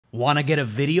Want to get a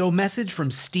video message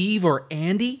from Steve or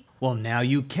Andy? Well, now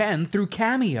you can through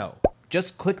Cameo.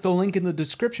 Just click the link in the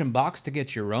description box to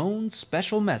get your own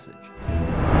special message.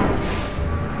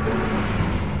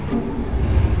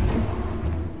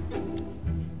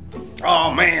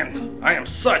 Oh man, I am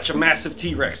such a massive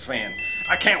T-Rex fan.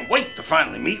 I can't wait to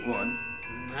finally meet one.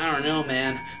 I don't know,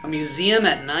 man. A museum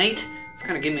at night? It's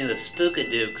kind of giving me the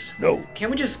spookadooks. No.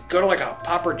 Can't we just go to like a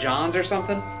Papa John's or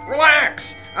something?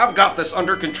 Relax! I've got this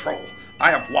under control.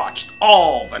 I have watched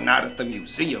all the Night at the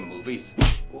Museum movies.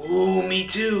 Ooh, me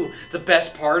too. The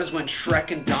best part is when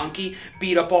Shrek and Donkey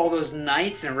beat up all those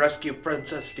knights and rescue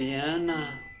Princess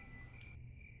Vienna.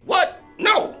 What?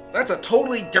 No, that's a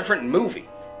totally different movie.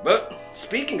 But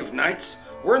speaking of knights,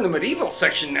 we're in the medieval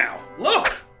section now.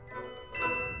 Look!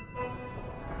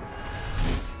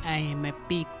 I am a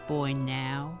big boy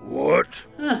now. What?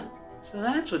 Huh. So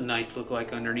that's what knights look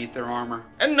like underneath their armor.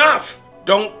 Enough!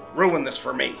 Don't ruin this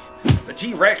for me. The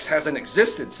T-Rex hasn't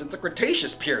existed since the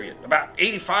Cretaceous period, about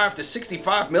 85 to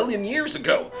 65 million years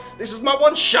ago. This is my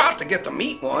one shot to get to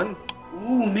meet one.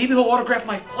 Ooh, maybe he'll autograph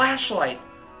my flashlight.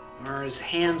 Or his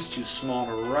hand's too small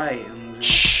to write.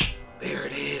 Shh! There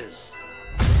it is.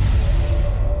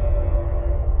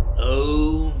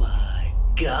 Oh my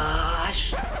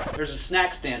gosh. There's a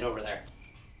snack stand over there.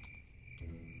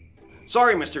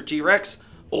 Sorry, Mr. T-Rex.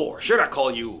 Or should I call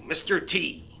you Mr.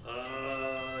 T?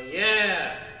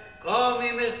 Yeah. Call me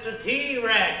Mr.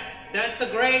 T-Rex. That's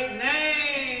a great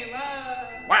name.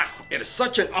 Wow, it is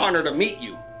such an honor to meet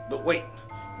you. But wait,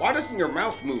 why doesn't your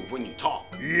mouth move when you talk?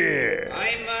 Yeah.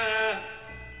 I'm,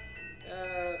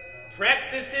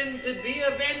 practicing to be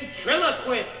a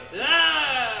ventriloquist.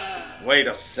 Wait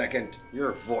a second.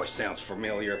 Your voice sounds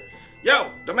familiar.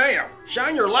 Yo, DeMaio,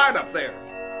 shine your light up there.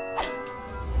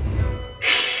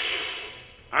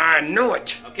 I knew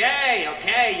it. Okay,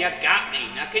 you got me.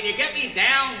 Now can you get me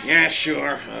down? Yeah,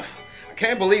 sure. I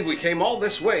can't believe we came all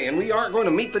this way and we aren't going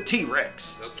to meet the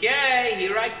T-Rex. Okay,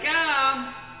 here I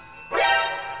come.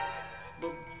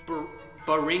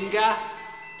 Baringa?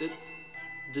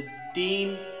 The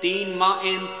Dean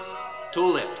Martin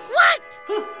tulips. What?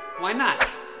 Huh, why not?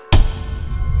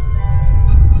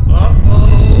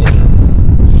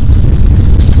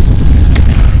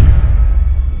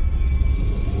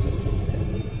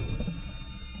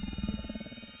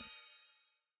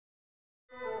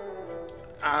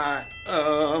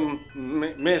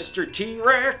 Mr.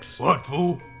 T-Rex? What,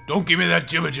 fool? Don't give me that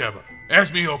jibber jabber.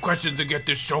 Ask me your questions and get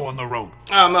this show on the road.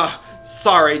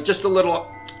 Sorry, just a little,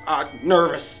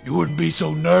 nervous. You wouldn't be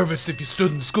so nervous if you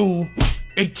stood in school,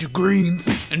 ate your greens,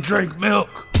 and drank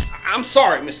milk. I'm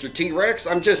sorry, Mr. T-Rex.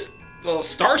 I'm just,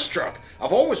 starstruck.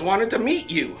 I've always wanted to meet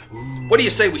you. Ooh. What do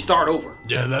you say we start over?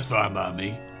 Yeah, that's fine by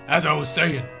me. As I was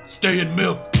saying, stay in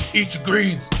milk, eat your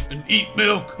greens, and eat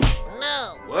milk.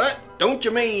 No. What? Don't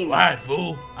you mean... Quiet,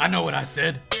 fool. I know what I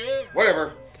said.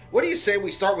 Whatever. What do you say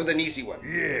we start with an easy one?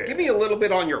 Yeah. Give me a little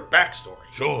bit on your backstory.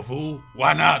 Sure, fool.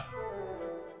 Why not?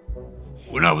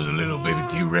 When I was a little baby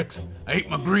T-Rex, I ate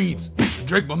my greens and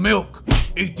drank my milk.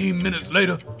 18 minutes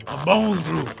later, my bones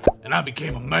grew, and I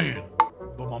became a man.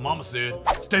 But my mama said,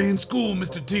 stay in school,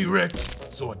 Mr. T-Rex.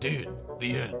 So I did.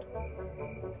 The end.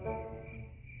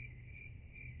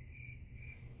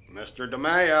 Mr.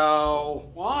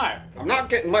 DeMaio. Why? I'm not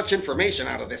getting much information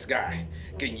out of this guy.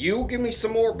 Can you give me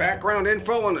some more background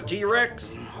info on the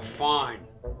T-Rex? Fine.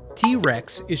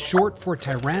 T-Rex is short for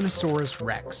Tyrannosaurus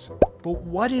Rex. But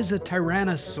what is a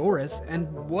Tyrannosaurus and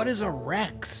what is a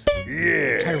Rex?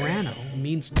 Yeah. Tyranno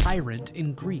means tyrant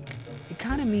in Greek. It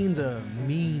kind of means a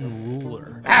mean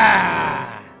ruler.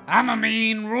 Ah! I'm a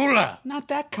mean ruler. Not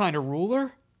that kind of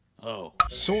ruler. Oh.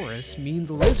 Saurus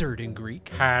means lizard in Greek.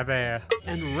 Hi there.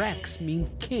 And Rex means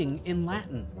king in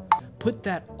Latin. Put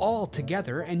that all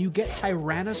together and you get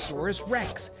Tyrannosaurus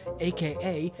Rex,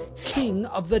 aka king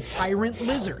of the Tyrant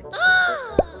Lizards.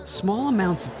 Small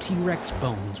amounts of T-Rex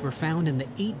bones were found in the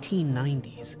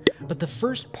 1890s, but the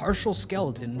first partial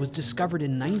skeleton was discovered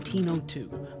in 1902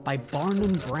 by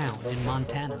Barnum Brown in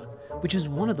Montana, which is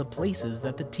one of the places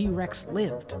that the T-Rex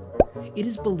lived. It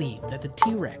is believed that the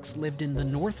T-Rex lived in the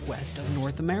northwest of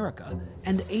North America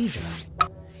and Asia.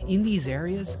 In these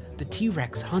areas, the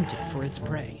T-Rex hunted for its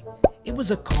prey. It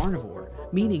was a carnivore,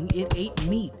 meaning it ate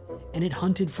meat, and it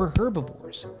hunted for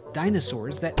herbivores,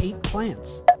 dinosaurs that ate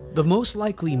plants. The most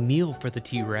likely meal for the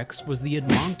T-Rex was the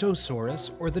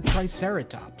Edmontosaurus or the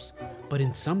Triceratops, but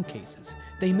in some cases,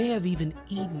 they may have even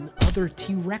eaten other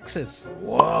T-Rexes.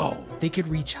 Whoa! They could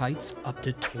reach heights up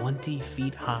to 20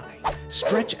 feet high,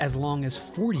 stretch as long as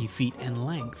 40 feet in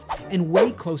length, and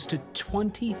weigh close to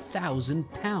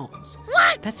 20,000 pounds.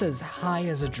 What? That's as high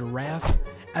as a giraffe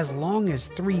as long as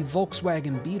 3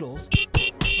 Volkswagen Beetles,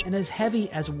 and as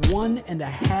heavy as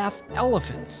 1.5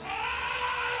 elephants.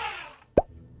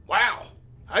 Wow.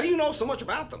 How do you know so much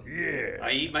about them?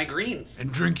 I eat my greens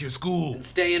And drink your school. and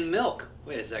stay in milk.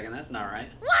 Wait a second, that's not right.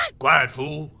 Quiet,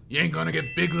 fool. You ain't gonna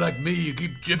get big like me. You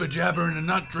keep jibber-jabbering and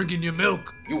not drinking your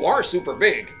milk. You are super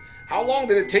big. How long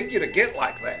did it take you to get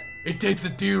like that? It takes a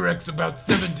T-Rex about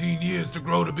 17 years to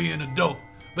grow to be an adult.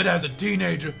 But as a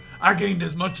teenager, I gained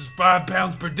as much as 5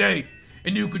 pounds per day.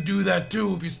 And you could do that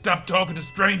too if you stop talking to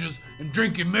strangers and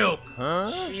drink your milk.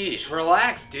 Sheesh,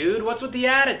 relax, dude. What's with the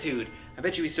attitude? I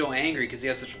bet you he's so angry because he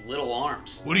has such little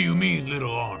arms. What do you mean,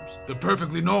 little arms? They're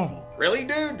perfectly normal. Really,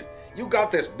 dude? You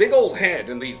got this big old head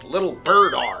and these little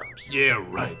bird arms. Yeah,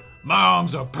 right. My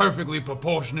arms are perfectly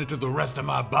proportionate to the rest of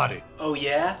my body. Oh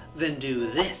yeah? Then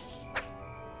do this.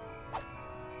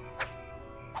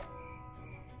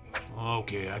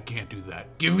 Okay, I can't do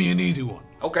that. Give me an easy one.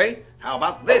 Okay, how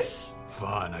about this?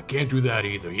 Fine, I can't do that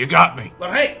either. You got me.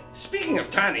 But hey, speaking of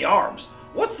tiny arms,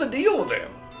 what's the deal with them?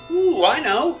 Ooh, I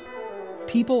know.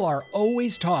 People are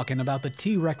always talking about the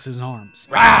T-Rex's arms.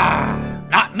 Ah,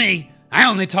 not me. I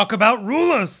only talk about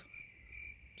rulers.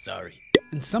 Sorry.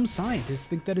 And some scientists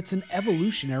think that it's an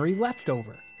evolutionary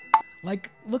leftover. Like,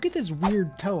 look at this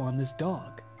weird toe on this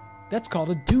dog. That's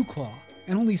called a dew claw,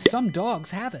 and only some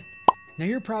dogs have it. Now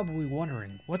you're probably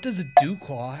wondering, what does a dew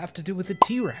claw have to do with a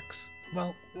T-Rex?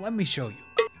 Well, let me show you.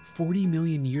 40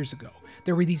 million years ago,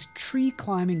 there were these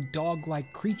tree-climbing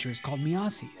dog-like creatures called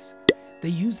Miaces. They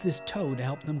used this toe to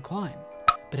help them climb.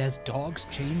 But as dogs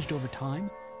changed over time,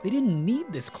 they didn't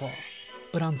need this claw.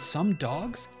 But on some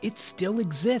dogs, it still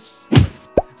exists.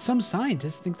 Some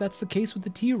scientists think that's the case with the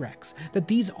T-Rex, that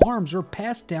these arms were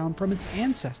passed down from its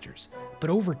ancestors, but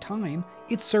over time,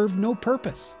 it served no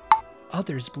purpose.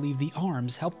 Others believe the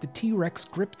arms helped the T-Rex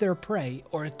grip their prey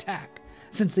or attack,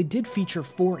 since they did feature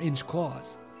 4-inch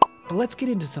claws. But let's get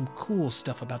into some cool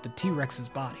stuff about the T-Rex's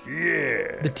body.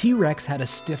 Yeah. The T-Rex had a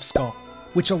stiff skull,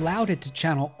 which allowed it to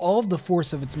channel all of the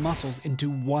force of its muscles into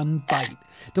one bite,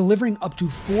 delivering up to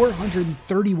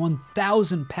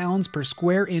 431,000 pounds per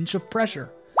square inch of pressure.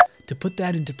 To put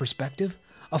that into perspective,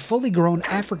 a fully grown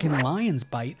African lion's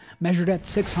bite measured at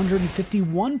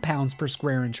 651 pounds per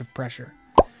square inch of pressure.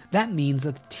 That means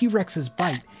that the T-Rex's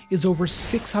bite is over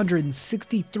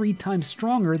 663 times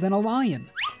stronger than a lion.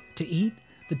 To eat,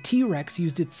 the T-Rex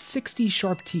used its 60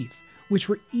 sharp teeth, which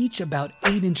were each about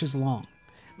 8 inches long.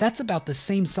 That's about the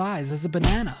same size as a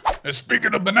banana. And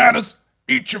speaking of bananas,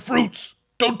 eat your fruits.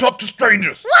 Don't talk to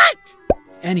strangers.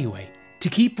 Anyway, to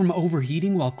keep from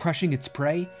overheating while crushing its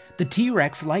prey, the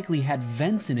T-Rex likely had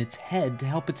vents in its head to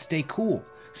help it stay cool,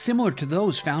 similar to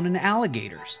those found in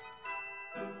alligators.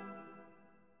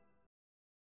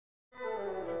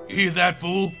 You hear that,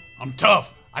 fool? I'm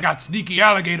tough. I got sneaky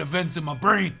alligator vents in my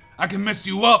brain. I can mess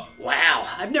you up. Wow,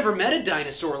 I've never met a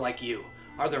dinosaur like you.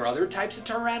 Are there other types of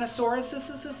Tyrannosaurus?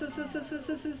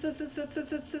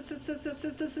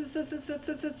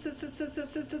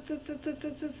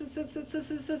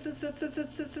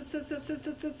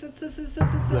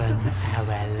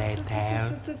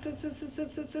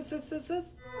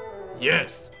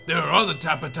 Yes, there are other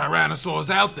type of tyrannosaurs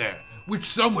out there, which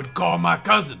some would call my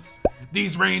cousins.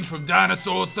 These range from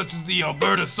dinosaurs such as the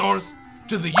Albertosaurus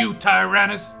to the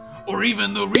Eutyrannus, or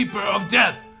even the Reaper of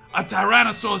Death, a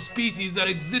tyrannosaur species that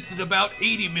existed about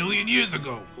 80 million years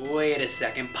ago. Wait a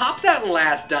second, pop that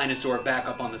last dinosaur back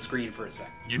up on the screen for a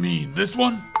sec. You mean this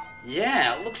one?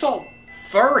 Yeah, it looks all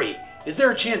furry. Is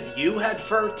there a chance you had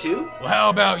fur too? Well, how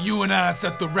about you and I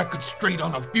set the record straight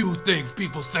on a few things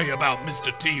people say about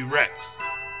Mr. T-Rex?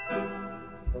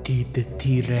 Did the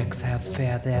T-Rex have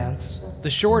feathers? The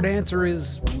short answer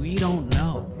is, we don't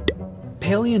know.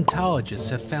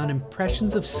 Paleontologists have found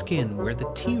impressions of skin where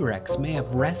the T-Rex may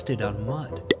have rested on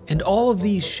mud. And all of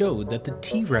these showed that the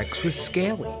T-Rex was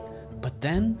scaly. But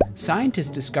then, scientists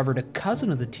discovered a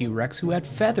cousin of the T-Rex who had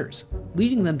feathers,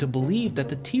 leading them to believe that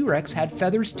the T-Rex had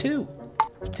feathers too.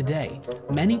 Today,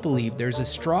 many believe there's a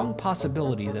strong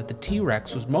possibility that the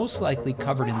T-Rex was most likely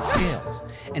covered in scales,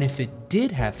 and if it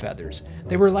did have feathers,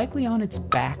 they were likely on its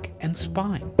back and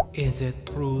spine. Is it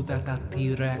true that a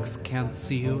T-Rex can't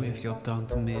see you if you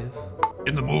don't move?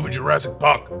 In the movie Jurassic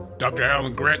Park, Dr.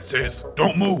 Alan Grant says,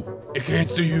 "Don't move. It can't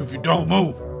see you if you don't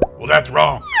move." Well, that's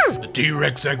wrong. The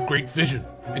T-Rex had great vision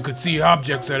and could see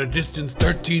objects at a distance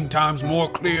 13 times more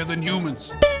clear than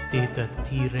humans. Did the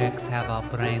T-Rex have a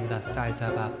brain the size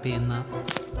of a peanut?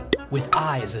 With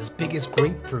eyes as big as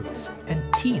grapefruits and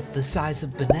teeth the size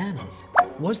of bananas,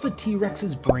 was the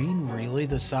T-Rex's brain really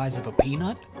the size of a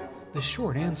peanut? The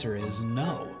short answer is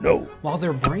no. No. While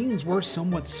their brains were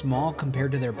somewhat small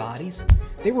compared to their bodies,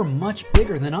 They were much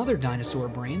bigger than other dinosaur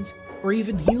brains, or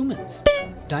even humans.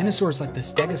 Dinosaurs like the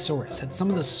Stegosaurus had some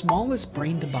of the smallest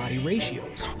brain-to-body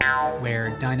ratios,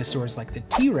 where dinosaurs like the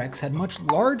T-Rex had much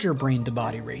larger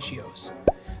brain-to-body ratios.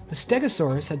 The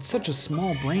Stegosaurus had such a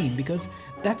small brain because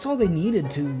that's all they needed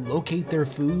to locate their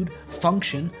food,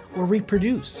 function, or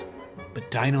reproduce. But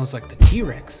dinos like the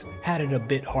T-Rex had it a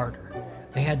bit harder.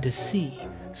 They had to see,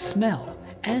 smell,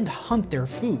 and hunt their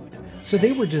food, so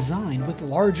they were designed with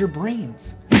larger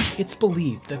brains. It's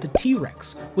believed that the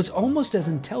T-Rex was almost as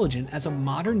intelligent as a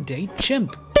modern-day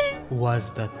chimp.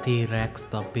 Was the T-Rex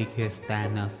the biggest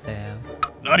dinosaur?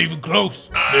 Not even close.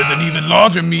 There's an even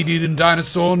larger meat-eating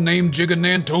dinosaur named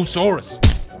Gigantosauros.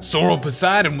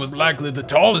 Sauroposeidon was likely the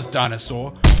tallest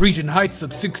dinosaur, reaching heights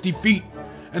of 60 feet.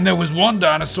 And there was one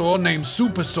dinosaur named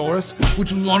Supersaurus,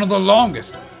 which was one of the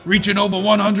longest, reaching over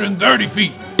 130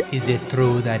 feet. Is it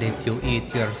true that if you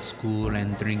eat your school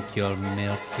and drink your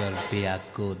milk, you'll be a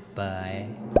good boy?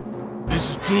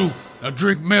 This is true. Now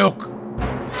drink milk.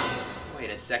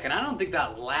 Wait a second, I don't think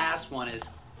that last one is...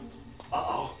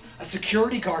 Uh-oh, a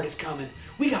security guard is coming.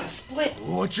 We gotta split.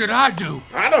 What should I do?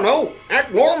 I don't know.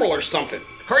 Act normal or something.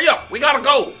 Hurry up, we gotta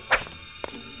go.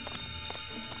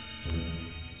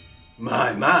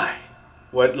 My,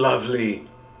 what lovely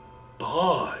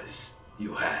paws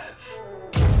you have.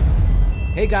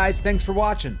 Hey guys, thanks for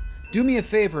watching. Do me a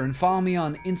favor and follow me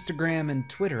on Instagram and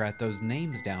Twitter at those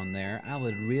names down there. I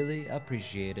would really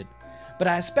appreciate it. But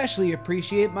I especially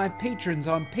appreciate my patrons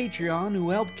on Patreon who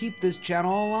help keep this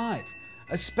channel alive.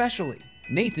 Especially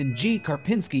Nathan G.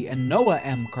 Karpinski and Noah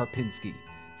M. Karpinski,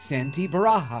 Santi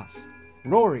Barajas,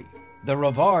 Rory, the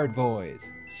Ravard Boys,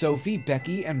 Sophie,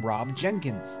 Becky, and Rob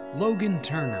Jenkins, Logan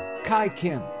Turner, Kai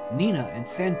Kim, Nina and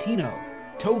Santino,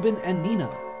 Tobin and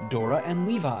Nina, Dora and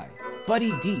Levi,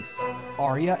 Buddy Deese,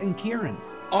 Arya and Kieran,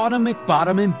 Autumn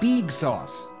McBottom and Beeg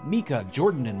Sauce, Mika,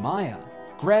 Jordan and Maya,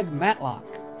 Greg Matlock,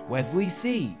 Wesley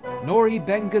C., Nori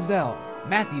Ben Gazelle,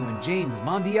 Matthew and James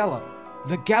Mondiello,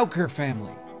 the Gauker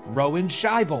family, Rowan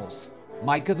Scheibles,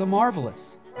 Micah the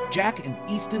Marvelous, Jack and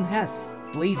Easton Hess,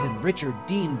 Blazin, Richard,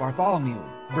 Dean Bartholomew,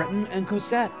 Britton and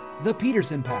Cosette, the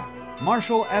Peterson Pack,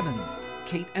 Marshall Evans,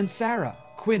 Kate and Sarah,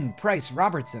 Quinn Price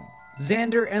Robertson,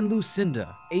 Xander and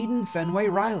Lucinda, Aiden Fenway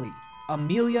Riley,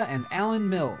 Amelia and Alan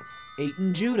Mills,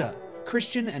 Aiton Judah,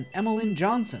 Christian and Emmeline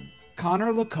Johnson,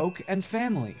 Connor Lecoq and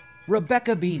family,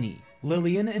 Rebecca Beanie,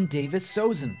 Lillian and Davis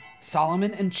Sozen,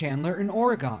 Solomon and Chandler in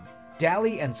Oregon,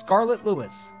 Dally and Scarlett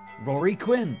Lewis, Rory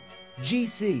Quinn,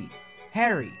 GC,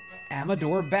 Harry,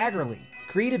 Amador Baggerly,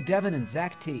 Creative Devin and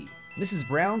Zach T, Mrs.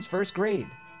 Brown's First Grade,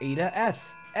 Ada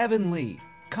S, Evan Lee,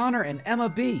 Connor and Emma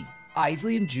B,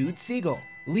 Isley and Jude Siegel,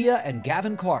 Leah and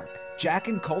Gavin Clark, Jack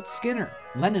and Colt Skinner,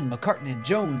 Lennon McCartney and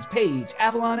Jones Page,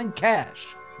 Avalon and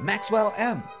Cash, Maxwell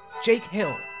M, Jake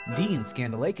Hill, Dean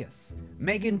Scandalakis,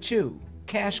 Megan Chu,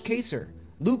 Cash Kaser,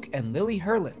 Luke and Lily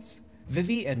Hurlitz,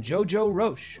 Vivi and Jojo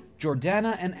Roche,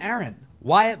 Jordana and Aaron,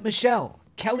 Wyatt Michelle,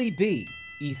 Kelly B,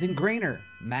 Ethan Grainer,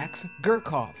 Max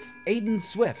Gurkoff, Aiden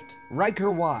Swift,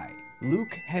 Riker Y,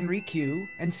 Luke Henry Q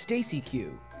and Stacy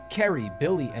Q, Kerry,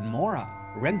 Billy and Mora,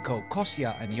 Renko,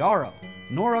 Kosya and Yarrow,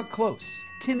 Nora Close,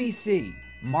 Timmy C,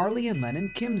 Marley and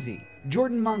Lennon Kimsey,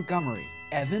 Jordan Montgomery,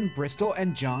 Evan Bristol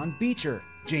and John Beecher,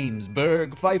 James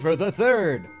Berg Pfeiffer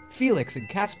III, Felix and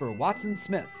Casper Watson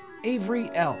Smith, Avery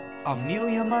L,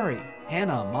 Amelia Murray,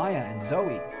 Hannah, Maya and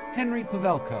Zoe, Henry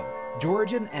Pavelko,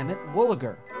 George and Emmett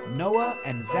Wooliger, Noah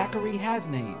and Zachary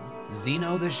Hasname,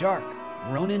 Zeno the Shark,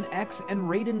 Ronan X and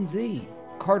Raiden Z,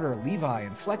 Carter, Levi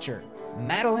and Fletcher,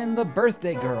 Madeline the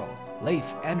Birthday Girl,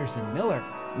 Leif Anderson Miller,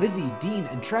 Lizzie, Dean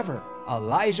and Trevor,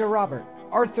 Elijah Robert,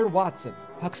 Arthur Watson,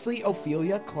 Huxley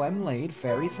Ophelia Clem Lade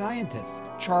Fairy Scientist,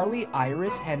 Charlie,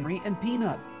 Iris, Henry and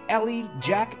Peanut, Ellie,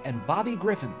 Jack and Bobby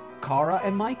Griffin, Cara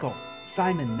and Michael,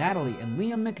 Simon, Natalie and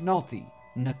Liam McNulty,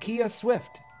 Nakia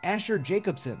Swift, Asher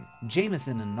Jacobson,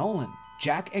 Jameson and Nolan,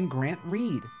 Jack and Grant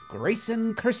Reed,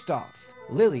 Grayson Christoph,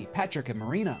 Lily, Patrick and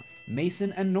Marina,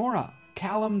 Mason and Nora,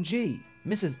 Callum G,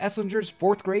 Mrs. Eslinger's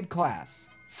 4th grade class,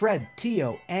 Fred,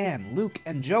 Tio, Ann, Luke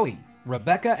and Joey,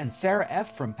 Rebecca and Sarah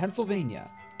F. from Pennsylvania,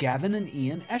 Gavin and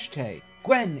Ian Eshtay,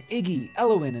 Gwen, Iggy,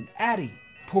 Elowen and Addie,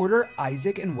 Porter,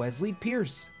 Isaac and Wesley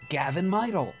Pierce, Gavin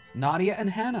Meidel, Nadia and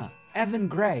Hannah, Evan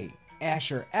Gray,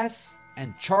 Asher S.,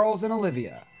 and Charles and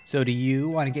Olivia. So do you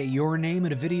want to get your name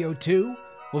in a video too?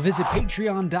 Well, visit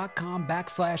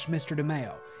patreon.com/Mr.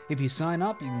 DeMaio. If you sign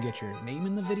up, you can get your name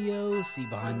in the video, see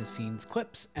behind the scenes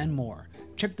clips, and more.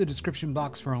 Check the description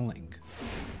box for a link.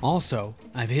 Also,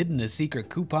 I've hidden a secret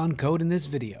coupon code in this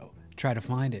video. Try to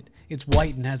find it. It's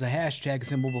white and has a hashtag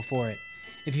symbol before it.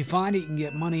 If you find it, you can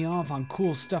get money off on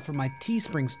cool stuff from my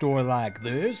Teespring store like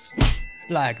this.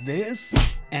 like this,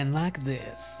 and like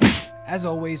this. As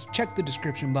always, check the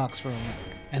description box for a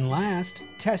link. And last,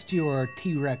 test your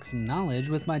T-Rex knowledge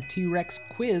with my T-Rex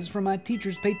quiz from my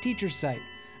Teachers Pay Teachers site.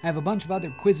 I have a bunch of other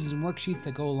quizzes and worksheets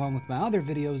that go along with my other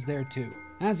videos there too.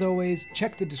 As always,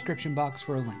 check the description box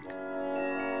for a link.